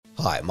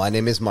Hi, my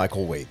name is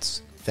Michael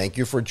Waits. Thank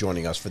you for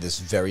joining us for this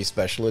very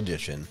special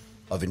edition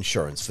of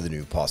Insurance for the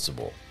New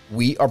Possible.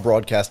 We are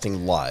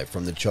broadcasting live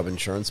from the Chubb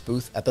Insurance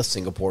booth at the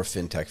Singapore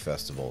FinTech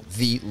Festival,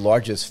 the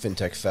largest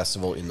FinTech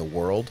festival in the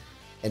world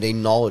and a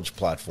knowledge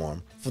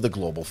platform for the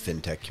global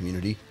FinTech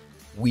community.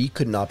 We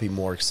could not be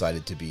more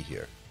excited to be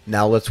here.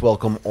 Now let's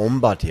welcome Om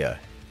Bhatia,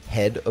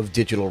 Head of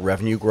Digital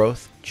Revenue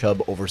Growth,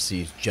 Chubb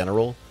Overseas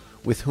General,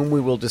 with whom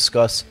we will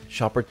discuss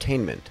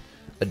Shoppertainment,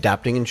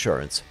 adapting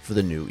insurance for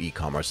the new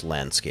e-commerce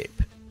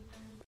landscape.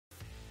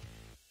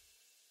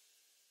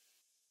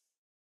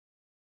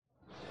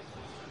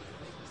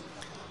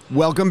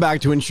 Welcome back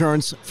to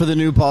Insurance for the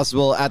New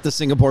Possible at the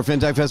Singapore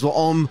FinTech Festival.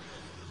 Om,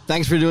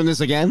 thanks for doing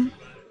this again.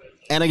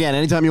 And again,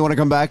 anytime you want to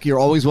come back, you're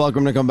always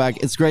welcome to come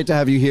back. It's great to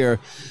have you here.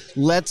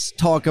 Let's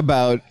talk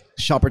about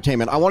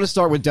Shoppertainment. I want to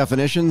start with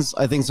definitions.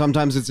 I think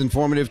sometimes it's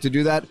informative to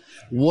do that.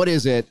 What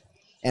is it,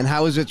 and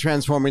how is it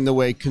transforming the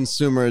way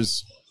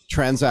consumers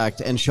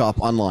transact and shop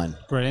online?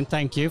 Brilliant.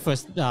 Thank you for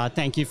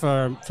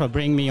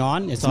bringing me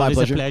on. It's always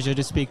a pleasure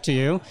to speak to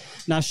you.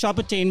 Now,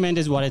 Shoppertainment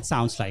is what it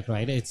sounds like,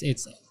 right?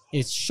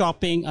 It's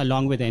shopping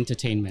along with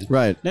entertainment.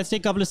 Right. Let's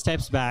take a couple of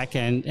steps back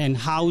and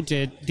how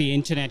did the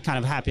internet kind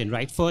of happen,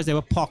 right? First, there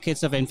were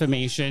pockets of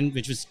information,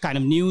 which was kind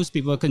of news.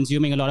 People were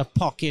consuming a lot of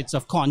pockets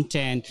of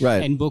content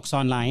and books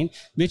online,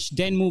 which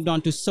then moved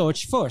on to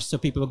search first. So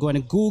people were going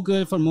to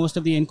Google for most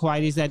of the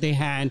inquiries that they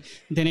had.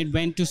 Then it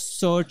went to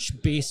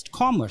search-based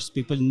commerce.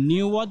 People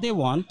knew what they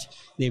want.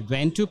 They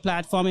went to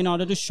platform in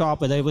order to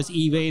shop, whether it was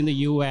eBay in the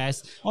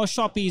US or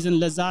Shoppees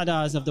and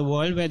Lazadas of the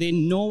world, where they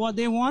know what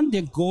they want.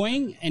 They're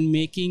going and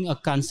making a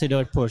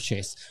considered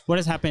purchase. What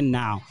has happened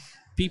now?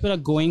 People are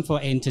going for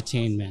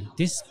entertainment.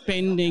 They're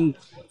spending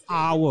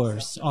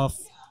hours of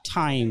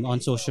time on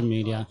social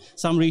media.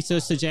 Some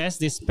research suggests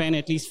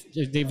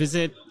they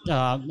visit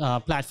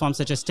platforms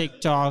such as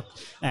TikTok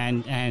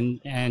and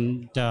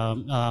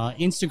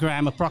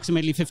Instagram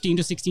approximately 15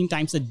 to 16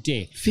 times a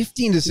day.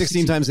 15 to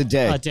 16 times a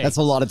day. That's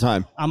a lot of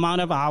time.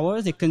 Amount of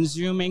hours. They're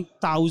consuming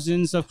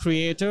thousands of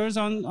creators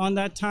on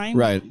that time.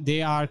 Right.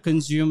 They are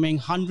consuming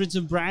hundreds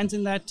of brands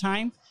in that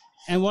time.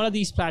 And what are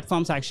these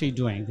platforms actually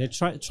doing?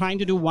 They're trying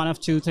to do one of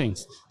two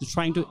things. They're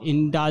trying to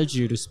indulge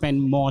you to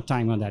spend more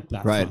time on that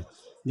platform. Right.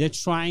 They're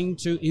trying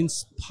to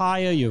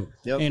inspire you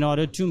in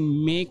order to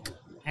make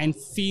and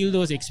feel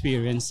those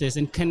experiences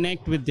and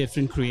connect with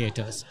different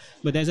creators.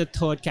 But there's a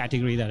third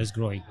category that is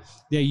growing.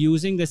 They're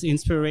using this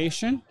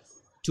inspiration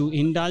to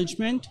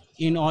indulgement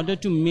in order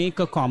to make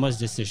a commerce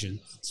decision.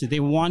 So they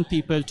want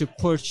people to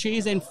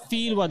purchase and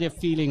feel what they're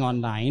feeling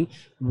online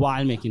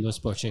while making those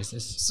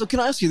purchases. So can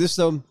I ask you this,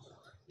 though?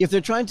 If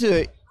they're trying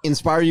to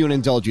inspire you and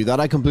indulge you, that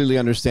I completely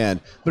understand.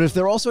 But if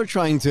they're also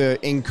trying to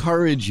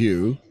encourage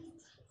you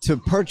to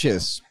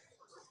purchase,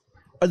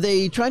 are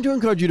they trying to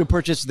encourage you to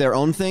purchase their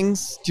own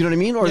things? Do you know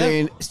what I mean? Or are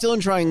they still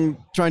trying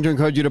to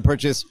encourage you to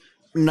purchase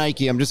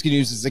Nike? I'm just going to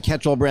use this as a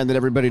catch-all brand that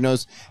everybody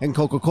knows, and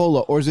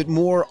Coca-Cola. Or is it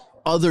more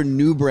other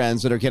new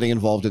brands that are getting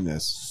involved in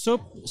this?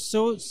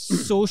 So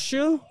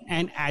social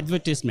and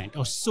advertisement,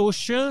 or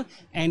social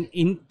and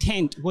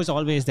intent, was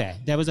always there.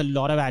 There was a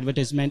lot of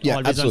advertisement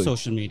always on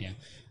social media.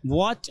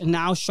 What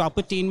now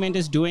Shoppertainment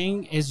is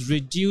doing is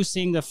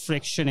reducing the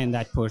friction in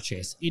that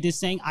purchase. It is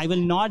saying, I will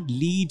not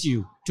lead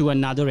you to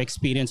another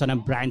experience on a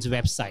brand's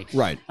website.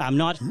 Right. I'm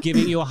not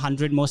giving you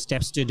 100 more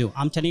steps to do.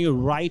 I'm telling you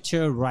right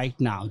here, right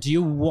now. Do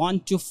you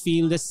want to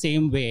feel the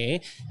same way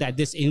that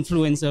this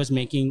influencer is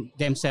making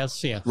themselves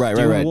feel? Right.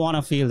 Do you want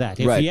to feel that?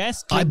 If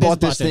yes, click I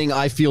bought this button. thing,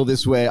 I feel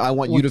this way. I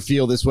want you to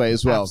feel this way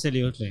as well.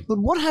 Absolutely. But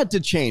what had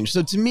to change?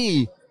 So to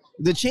me,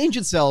 the change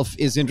itself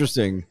is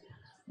interesting.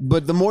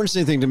 But the more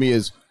interesting thing to me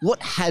is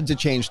what had to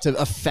change to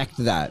affect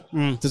that.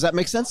 Does that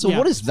make sense? So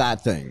what is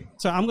that thing?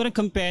 So I'm going to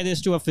compare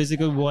this to a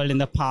physical world in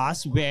the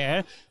past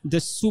where the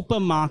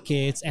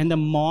supermarkets and the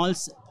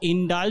malls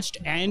indulged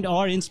and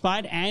or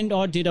inspired and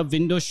or did a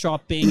window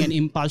shopping and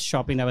impulse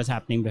shopping that was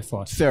happening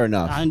before. Fair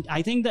enough. And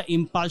I think the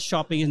impulse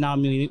shopping is now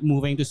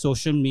moving to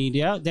social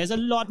media. There's a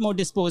lot more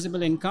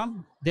disposable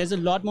income. There's a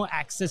lot more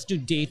access to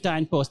data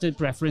and personal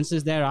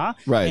preferences there are.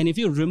 Right. And if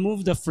you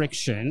remove the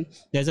friction,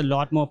 there's a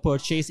lot more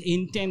purchase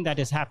intent that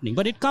is happening.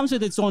 But it comes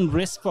with its own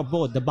risk for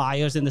both the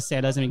buyers and the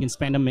sellers, and we can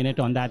spend a minute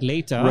on that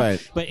later.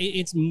 Right. But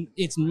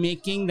it's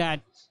making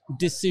that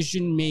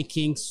decision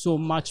making so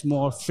much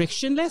more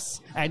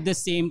frictionless, at the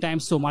same time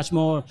so much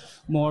more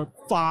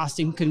fast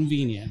and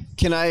convenient.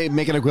 Can I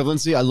make an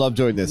equivalency? I love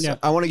doing this. Yeah.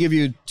 I want to give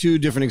you two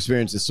different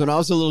experiences. So when I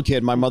was a little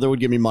kid, my mother would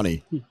give me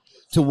money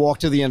to walk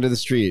to the end of the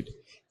street.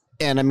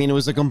 And I mean, it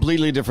was a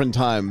completely different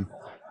time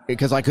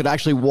because I could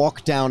actually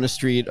walk down a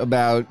street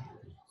about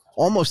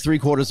almost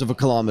 3/4 of a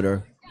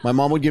kilometer. My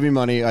mom would give me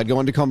money. I'd go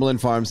into Cumberland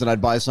Farms and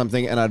I'd buy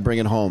something and I'd bring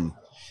it home.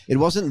 It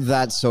wasn't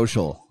that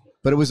social,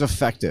 but it was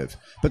effective.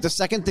 But the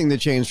second thing that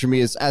changed for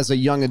me is, as a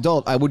young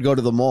adult, I would go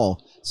to the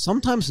mall,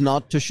 sometimes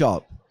not to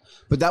shop,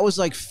 but that was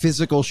like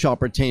physical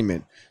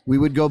shoppertainment. We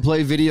would go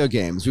play video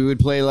games. We would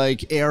play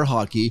like air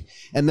hockey,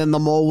 and then the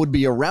mall would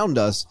be around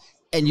us.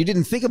 And you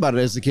didn't think about it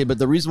as a kid, but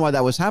the reason why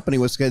that was happening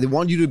was because they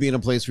wanted you to be in a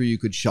place where you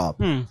could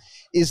shop.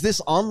 Is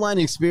this online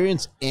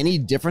experience any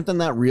different than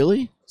that,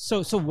 really?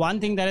 So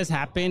one thing that has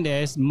happened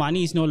is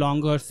money is no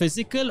longer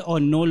physical or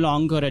no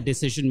longer a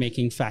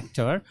decision-making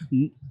factor.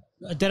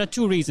 There are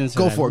two reasons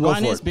for that.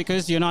 One is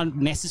because you're not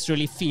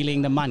necessarily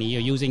feeling the money.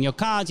 You're using your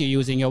cards, you're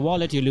using your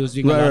wallet, you're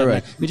using a lot of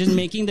money, which is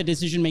making the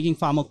decision-making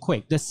far more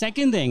quick. The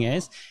second thing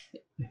is,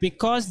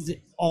 because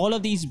all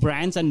of these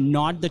brands are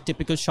not the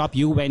typical shop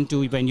you went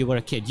to when you were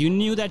a kid. You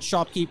knew that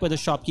shopkeeper, the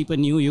shopkeeper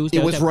knew you.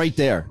 It was right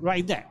there.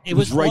 Right there. It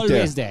was right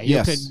always there.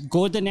 You could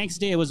go the next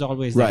day, it was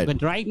always there.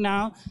 But right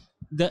now,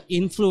 the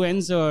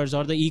influencers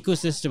or the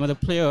ecosystem or the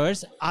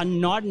players are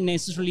not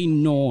necessarily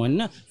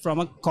known from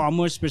a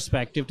commerce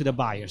perspective to the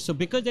buyer. So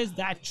because there's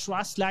that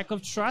trust, lack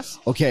of trust,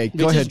 which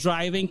is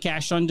driving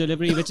cash on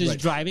delivery, which is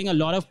driving a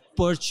lot of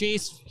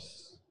purchase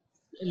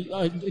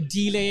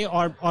delay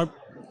or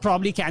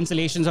probably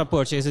cancellations of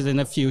purchases in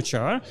the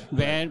future,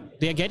 where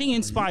they're getting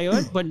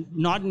inspired, but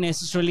not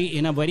necessarily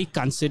in a very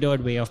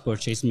considered way of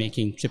purchase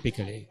making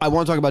typically. I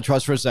want to talk about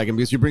trust for a second,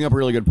 because you bring up a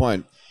really good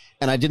point.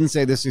 And I didn't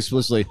say this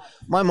explicitly.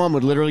 My mom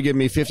would literally give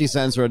me 50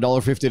 cents or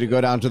 $1.50 to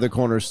go down to the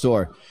corner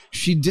store.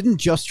 She didn't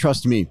just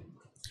trust me.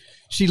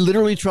 She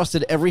literally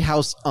trusted every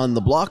house on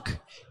the block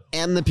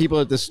and the people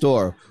at the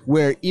store,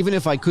 where even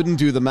if I couldn't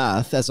do the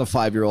math as a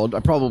 5-year-old, I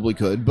probably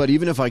could, but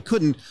even if I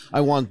couldn't, I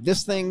want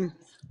this thing,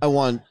 I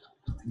want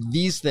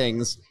these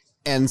things,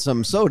 and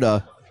some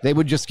soda, they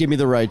would just give me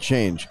the right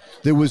change.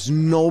 There was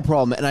no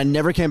problem, and I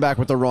never came back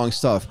with the wrong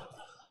stuff.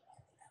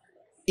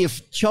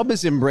 If Chubb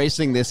is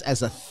embracing this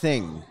as a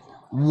thing,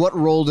 what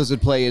role does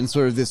it play in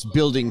sort of this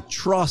building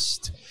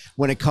trust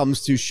when it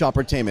comes to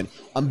shoppertainment?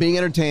 I'm being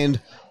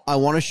entertained, I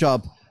want to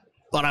shop,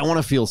 but I want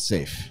to feel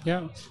safe.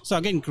 Yeah. So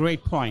again,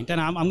 great point. And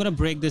I'm going to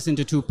break this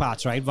into two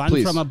parts, right?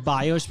 One from a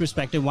buyer's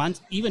perspective, one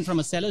even from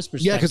a seller's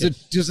perspective. Yeah,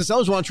 because the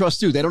sellers want to trust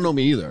too. They don't know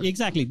me either.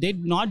 Exactly. They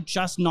not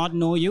just not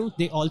know you.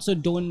 They also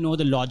don't know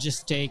the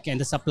logistic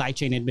and the supply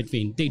chain in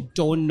between. They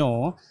don't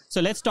know.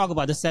 So let's talk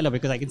about the seller,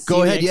 because I can see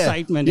the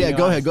excitement. Yeah,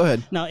 go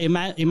ahead. Now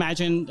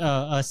imagine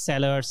a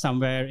seller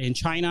somewhere in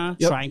China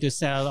trying to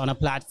sell on a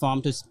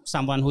platform to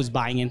someone who's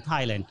buying in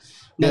Thailand.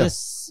 Now,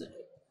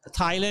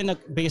 Thailand,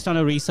 based on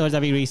a research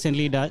that we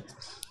recently did,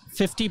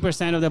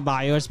 50% of the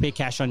buyers pay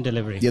cash on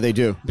delivery. Yeah, they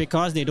do.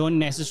 Because they don't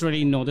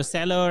necessarily know the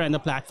seller and the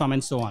platform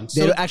and so on.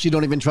 They actually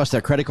don't even trust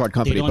their credit card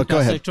company. They don't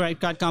trust the credit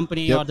card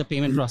company or the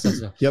payment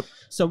processor.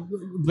 So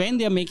when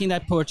they're making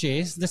that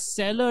purchase, the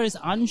seller is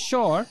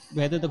unsure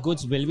whether the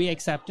goods will be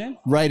accepted.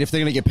 Right, if they're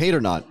going to get paid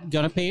or not.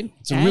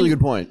 It's a really good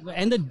point.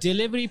 And the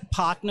delivery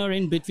partner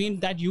in between,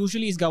 that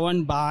usually is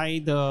governed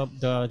by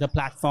the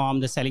platform,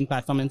 the selling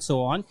platform and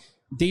so on.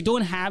 They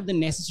don't have the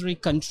necessary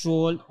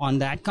control on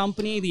that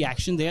company, the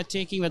action they're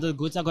taking, whether the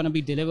goods are going to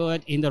be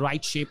delivered in the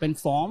right shape and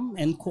form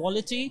and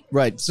quality.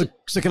 Right. So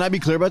can I be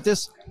clear about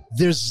this?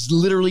 There's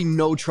literally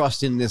no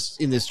trust in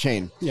this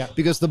chain. Yeah.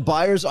 Because the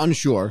buyer's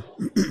unsure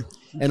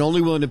and only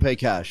willing to pay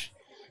cash.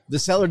 The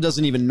seller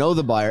doesn't even know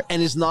the buyer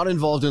and is not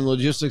involved in the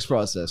logistics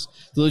process.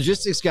 The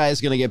logistics guy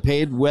is going to get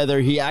paid whether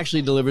he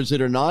actually delivers it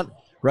or not.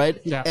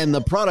 Right? Yeah. And the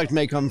product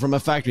may come from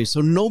a factory.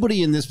 So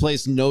nobody in this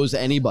place knows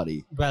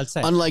anybody. Well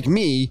said. Unlike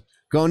me,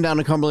 going down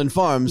to Cumberland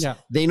Farms,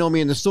 they know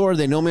me in the store,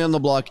 they know me on the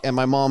block, and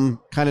my mom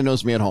kind of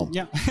knows me at home.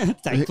 Yeah,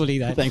 thankfully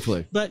that.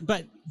 Thankfully.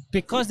 But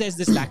because there's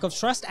this lack of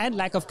trust and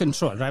lack of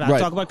control, right? I'll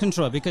talk about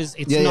control, because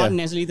it's not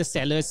necessarily the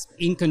sellers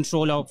in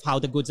control of how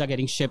the goods are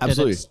getting shipped,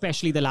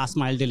 especially the last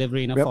mile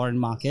delivery in a foreign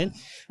market.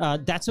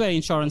 That's where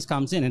insurance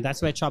comes in, and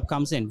that's where Chubb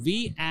comes in.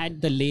 We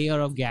add the layer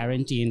of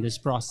guarantee in this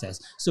process.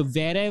 So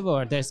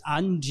wherever there's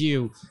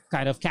undue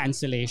kind of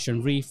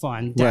cancellation,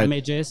 refund,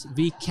 damages,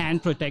 we can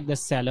protect the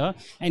seller.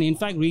 And in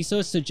fact,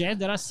 research suggests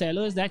there are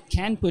sellers that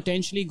can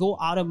potentially go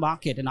out of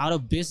market and out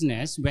of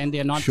business when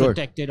they're not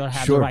protected or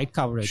have the right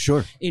coverage.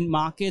 In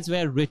markets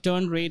where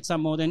return rates are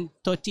more than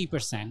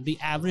 30%, the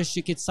average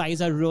ticket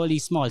size are really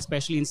small,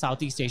 especially in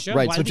Southeast Asia.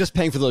 Right, so just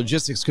paying for the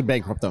logistics could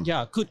bankrupt them.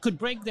 Yeah, could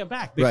break their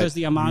back, because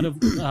the amount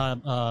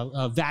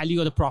of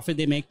value or the profit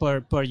they make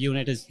per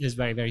unit is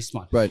very, very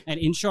small. Right. And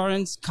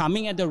insurance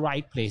coming at the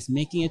right place,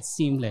 making it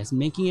seamless,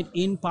 making it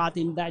in part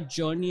in that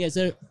journey as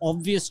an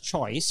obvious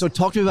choice. So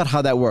talk to me about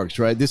how that works,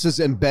 right? This is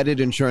embedded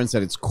insurance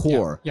at its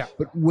core. Yeah.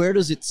 But where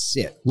does it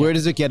sit? Where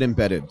does it get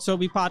embedded? So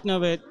we partner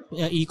with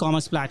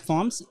e-commerce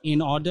platforms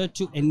in order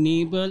to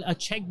enable a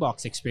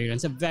checkbox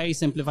experience, a very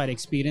simplified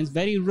experience,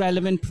 very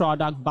relevant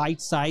product,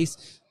 bite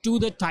size to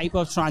the type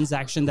of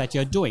transaction that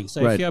you're doing.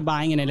 So if you're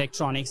buying an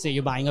electronics, say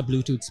you're buying a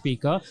Bluetooth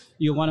speaker,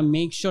 you want to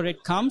make sure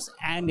it comes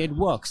and it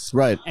works.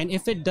 Right. And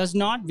if it does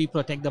not, we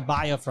protect the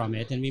buyer from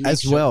it. And we make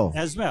as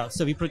well.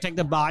 So we protect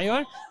the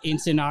buyer in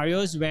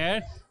scenarios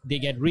where they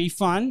get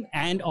refund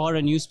and or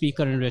a new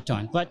speaker in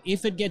return. But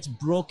if it gets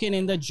broken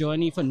in the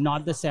journey for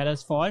not the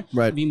seller's fault,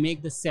 we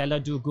make the seller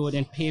do good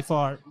and pay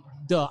for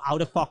the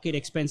out-of-pocket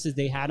expenses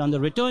they had on the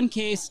return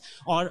case,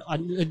 or a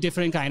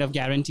different kind of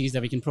guarantees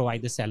that we can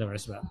provide the seller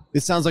as well. It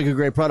sounds like a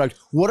great product.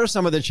 What are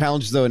some of the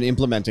challenges, though, in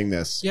implementing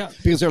this? Yeah.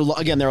 Because there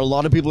are a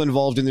lot of people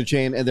involved in the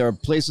chain, and there are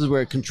places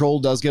where control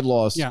does get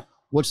lost. Yeah.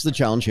 What's the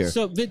challenge here?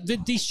 So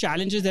with these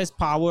challenges, there's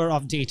power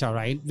of data,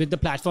 right? With the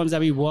platforms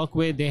that we work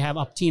with, they have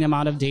obscene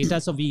amount of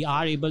data. So we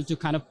are able to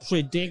kind of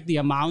predict the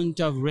amount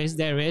of risk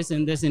there is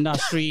in this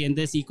industry, in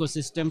this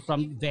ecosystem,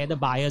 from where the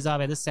buyers are,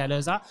 where the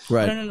sellers are.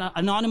 Right. But in an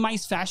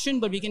anonymized fashion,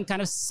 but we can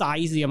kind of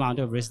size the amount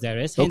of risk there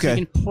is. Hence,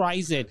 we can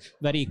price it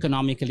very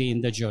economically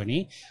in the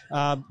journey.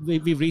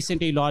 We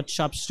recently launched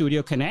Shop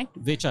Studio Connect,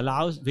 which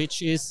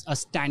is a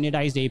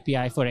standardized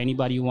API for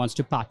anybody who wants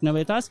to partner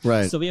with us.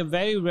 Right. So we are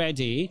very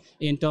ready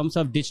in terms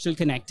of digital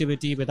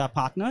connectivity with our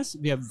partners.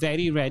 We are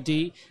very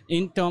ready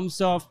in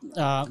terms of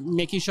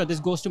making sure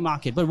this goes to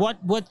market. But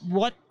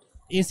what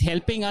is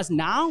helping us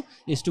now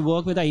is to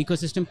work with our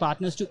ecosystem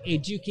partners to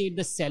educate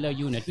the seller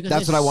unit. Because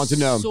that's what I want to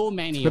know. So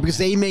many. But because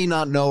they may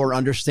not know or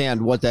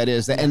understand what that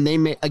is. And they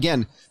may,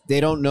 again,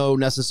 they don't know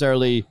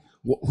necessarily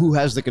who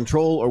has the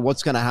control or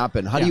what's going to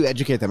happen. How do you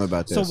educate them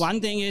about this? So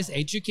one thing is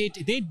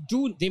educate.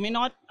 They may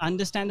not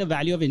understand the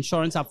value of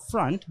insurance up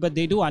front, but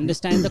they do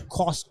understand the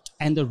cost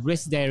and the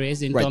risk there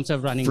is in terms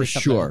of running. For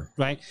sure.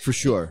 Right. For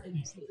sure.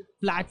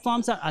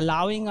 Platforms are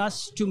allowing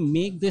us to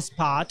make this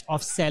part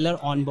of seller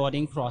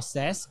onboarding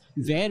process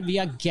where we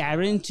are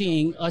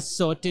guaranteeing a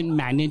certain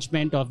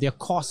management of their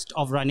cost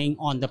of running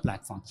on the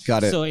platform.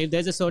 Got it. So if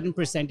there's a certain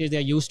percentage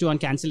they're used to on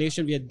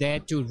cancellation, we are there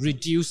to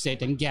reduce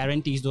it and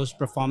guarantees those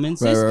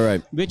performances,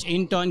 right. which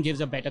in turn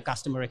gives a better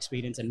customer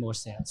experience and more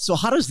sales. So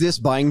how does this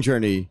buying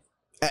journey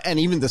and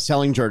even the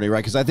selling journey, right?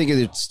 Because I think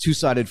it's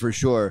two-sided for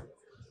sure,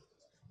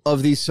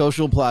 of these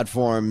social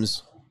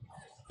platforms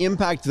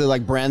impact the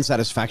brand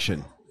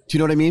satisfaction? Do you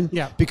know what I mean?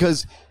 Yeah.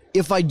 Because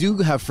if I do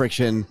have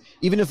friction,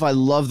 even if I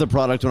love the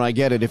product when I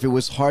get it, if it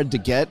was hard to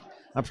get,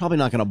 I'm probably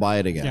not going to buy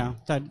it again.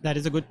 Yeah, that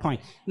is a good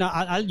point. Now,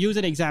 I'll use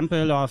an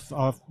example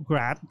of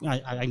Grab.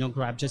 I know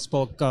Grab just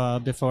spoke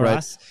before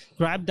us.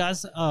 Grab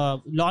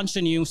launched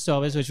a new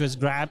service, which was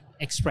Grab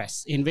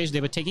Express, in which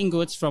they were taking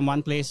goods from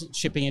one place,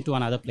 shipping it to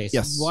another place.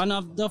 Yes. One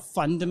of the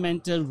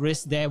fundamental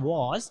risks there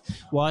was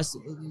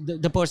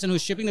the person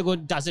who's shipping the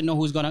good doesn't know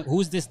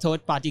who's this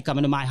third party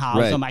coming to my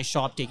house or my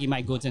shop, taking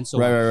my goods and so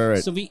on.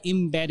 Right. So we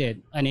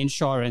embedded an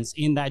insurance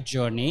in that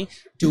journey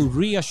to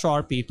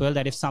reassure people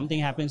that if something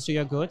happens to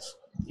your goods,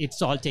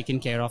 it's all taken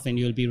care of and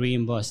you'll be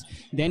reimbursed.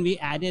 Then we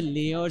added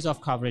layers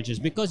of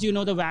coverages. Because you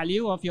know the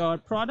value of your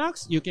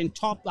products, you can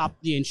top up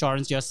the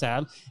insurance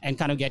yourself and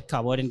kind of get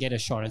covered and get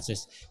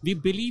assurances. We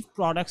believe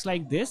products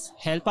like this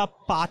help our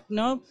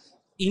partner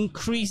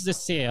increase the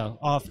sale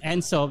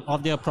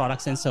of their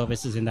products and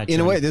services in that journey.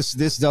 In a way,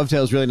 this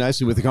dovetails really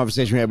nicely with the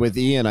conversation we had with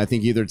Ian, I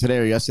think either today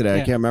or yesterday, I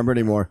can't remember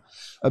anymore,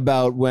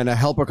 about when a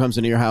helper comes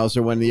into your house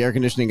or when the air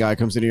conditioning guy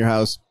comes into your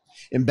house,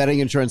 embedding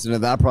insurance into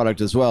that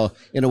product as well.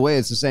 In a way,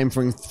 it's the same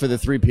for the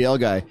 3PL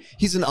guy.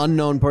 He's an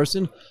unknown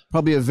person,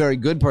 probably a very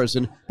good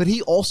person, but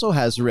he also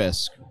has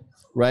risk,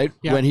 right?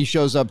 Yeah. When he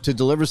shows up to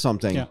deliver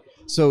something. Yeah.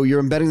 So you're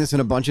embedding this in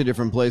a bunch of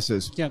different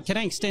places. Yeah, can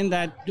I extend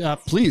that?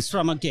 Please.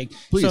 From a gig.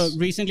 Please. So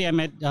recently, I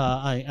met an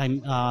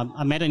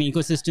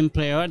ecosystem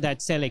player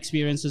that sell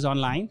experiences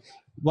online.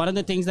 One of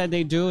the things that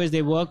they do is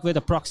they work with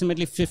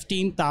approximately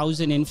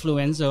 15,000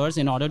 influencers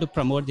in order to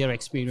promote their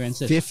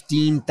experiences.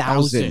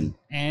 15,000.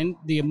 And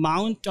the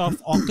amount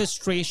of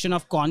orchestration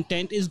of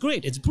content is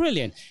great. It's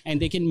brilliant. And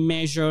they can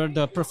measure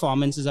the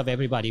performances of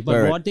everybody.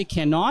 But what they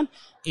cannot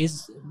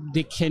is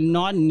they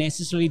cannot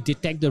necessarily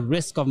detect the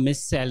risk of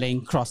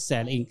mis-selling,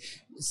 cross-selling,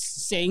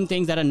 saying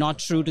things that are not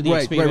true to the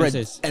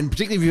experiences. Right. And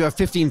particularly if you have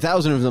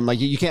 15,000 of them,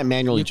 you can't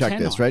manually check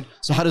this, right?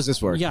 So how does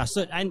this work? Yeah.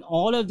 So, and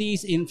all of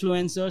these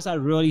influencers are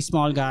really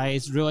small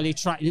guys, really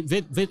trying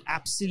with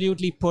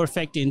absolutely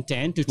perfect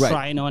intent to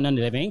try and earn a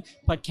living,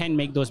 but can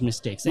make those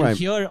mistakes. And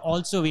here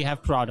also we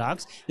have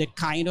products that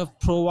kind of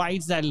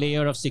provides that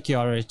layer of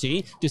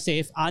security to say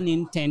if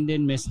unintended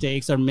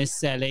mistakes or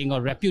mis-selling or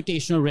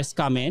reputational risk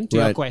come in to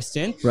your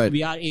question,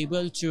 we are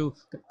able to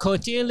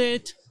curtail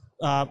it,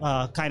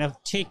 kind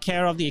of take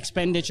care of the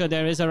expenditure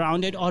there is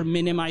around it or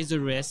minimize the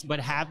risk, but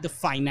have the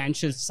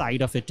financial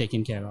side of it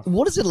taken care of.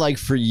 What is it like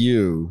for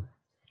you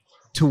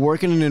to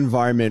work in an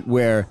environment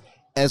where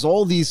as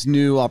all these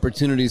new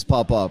opportunities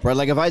pop up, right?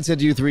 Like if I'd said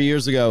to you 3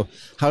 years ago,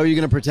 how are you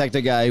going to protect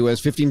a guy who has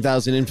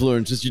 15,000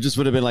 influencers? You just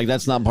would have been like,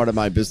 that's not part of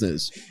my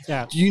business.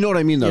 Yeah. You know what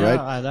I mean though,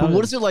 right? But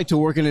what is it like to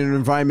work in an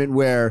environment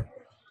where,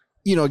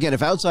 again,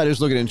 if outsiders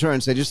look at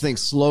insurance, they just think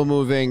slow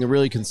moving,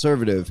 really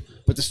conservative.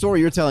 But the story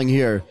you're telling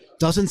here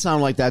doesn't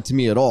sound like that to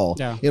me at all.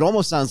 Yeah. It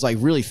almost sounds like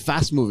really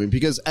fast moving,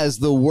 because as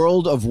the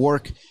world of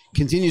work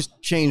continues to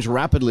change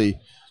rapidly,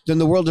 then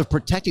the world of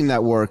protecting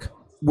that work,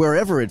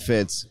 wherever it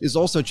fits, is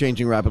also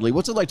changing rapidly.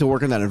 What's it like to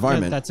work in that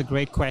environment? That's a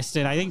great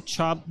question. I think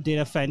Chubb did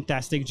a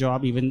fantastic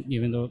job,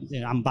 even though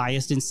I'm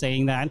biased in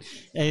saying that,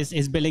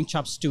 is building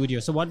Chubb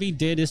Studio. So what we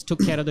did is took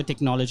care of the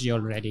technology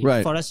already.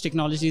 Right. For us,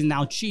 technology is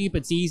now cheap,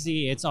 it's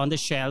easy, it's on the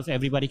shelf,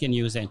 everybody can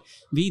use it.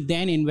 We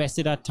then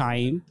invested our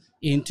time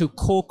into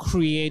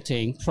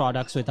co-creating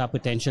products with our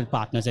potential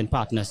partners and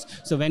partners.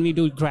 So when we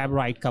do Grab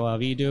Ride Cover,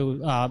 we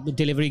do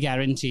delivery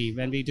guarantee,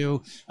 when we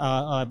do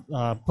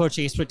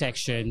purchase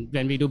protection,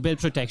 when we do bill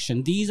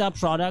protection, these are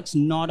products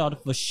not out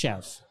of a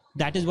shelf.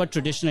 That is what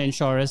traditional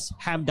insurers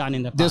have done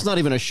in the past. There's not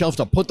even a shelf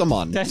to put them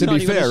on, to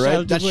be fair,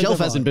 right? That shelf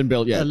hasn't been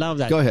built yet. I love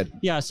that. Go ahead.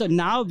 Yeah, so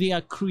now we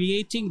are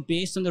creating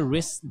based on the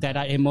risks that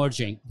are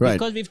emerging. Right.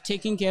 Because we've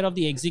taken care of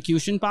the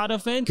execution part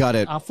of it. Got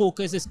it. Our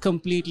focus is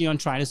completely on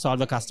trying to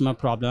solve a customer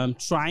problem,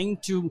 trying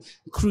to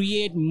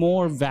create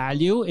more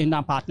value in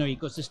our partner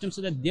ecosystem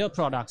so that their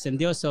products and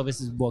their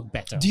services work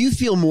better. Do you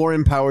feel more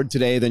empowered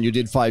today than you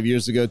did 5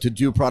 years ago to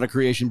do product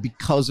creation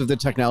because of the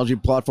technology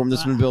platform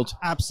that's been built?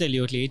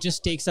 Absolutely. It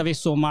just takes away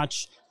so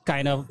much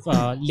kind of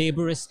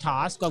laborious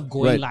task of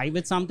going live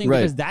with something,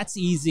 because that's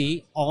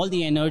easy. All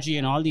the energy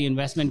and all the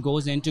investment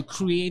goes into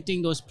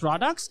creating those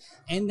products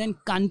and then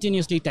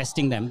continuously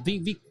testing them.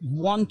 We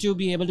want to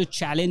be able to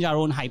challenge our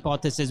own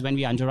hypothesis when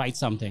we underwrite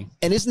something.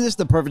 And isn't this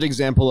the perfect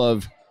example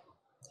of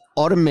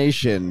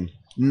automation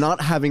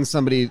not having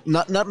somebody,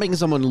 not making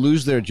someone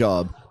lose their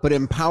job, but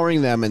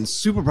empowering them and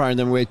superpowering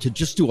them in a way to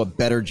just do a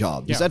better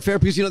job? Is that fair?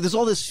 Because, you know, there's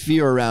all this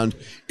fear around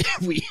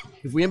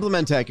if we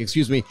implement tech, and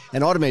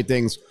automate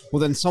things,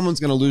 well, then someone's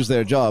going to lose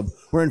their job.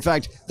 Where in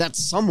fact, that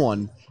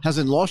someone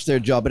hasn't lost their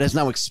job, but has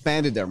now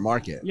expanded their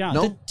market. Yeah,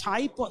 no? the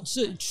type of,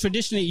 so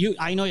traditionally,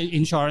 I know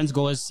insurance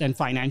goes and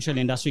financial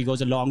industry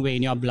goes a long way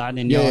in your blood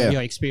and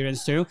your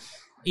experience too.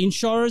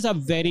 Insurers are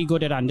very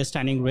good at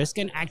understanding risk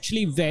and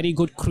actually very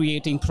good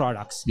creating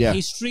products.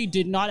 History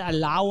did not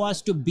allow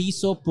us to be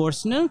so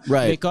personal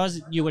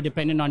because you were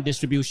dependent on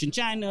distribution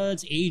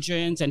channels,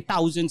 agents, and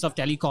thousands of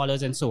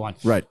telecallers and so on.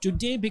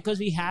 Today, because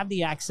we have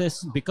the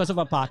access, because of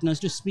our partners,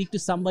 to speak to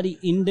somebody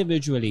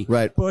individually,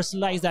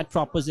 personalize that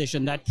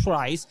proposition, that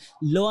price,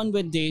 learn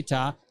with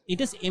data, it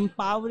is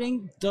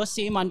empowering the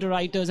same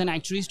underwriters and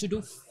actuaries to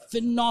do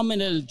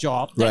phenomenal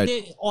job that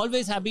they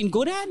always have been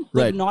good at,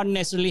 but not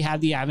necessarily have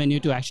the avenue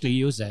to actually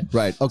use it.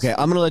 Okay,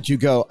 I'm going to let you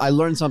go. I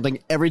learn something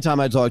every time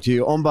I talk to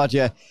you. Om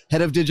Bhatia,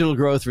 Head of Digital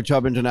Growth for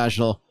Chubb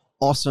International.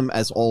 Awesome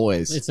as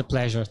always. It's a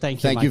pleasure. Thank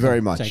you. Thank you very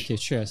much. Thank you.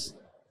 Cheers.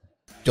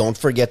 Don't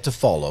forget to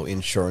follow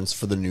Insurance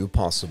for the New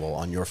Possible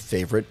on your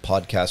favorite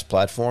podcast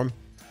platform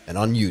and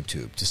on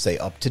YouTube to stay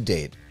up to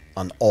date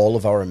on all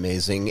of our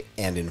amazing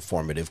and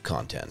informative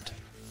content.